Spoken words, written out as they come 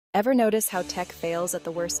Ever notice how tech fails at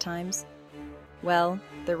the worst times? Well,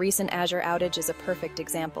 the recent Azure outage is a perfect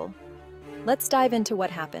example. Let's dive into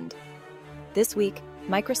what happened. This week,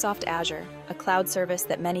 Microsoft Azure, a cloud service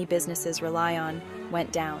that many businesses rely on,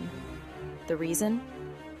 went down. The reason?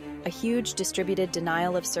 A huge distributed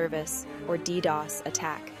denial of service, or DDoS,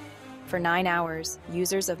 attack. For 9 hours,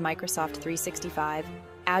 users of Microsoft 365,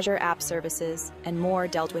 Azure App Services, and more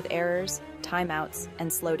dealt with errors, timeouts,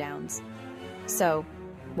 and slowdowns. So,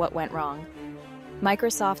 what went wrong?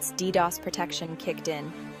 Microsoft's DDoS protection kicked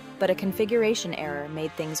in, but a configuration error made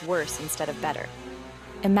things worse instead of better.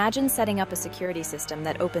 Imagine setting up a security system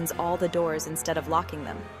that opens all the doors instead of locking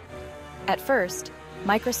them. At first,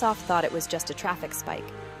 Microsoft thought it was just a traffic spike,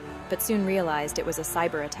 but soon realized it was a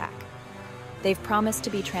cyber attack. They've promised to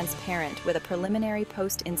be transparent with a preliminary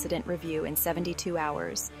post-incident review in 72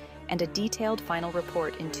 hours and a detailed final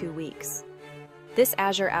report in 2 weeks. This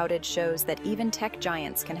Azure outage shows that even tech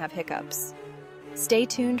giants can have hiccups. Stay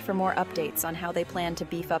tuned for more updates on how they plan to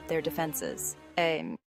beef up their defenses.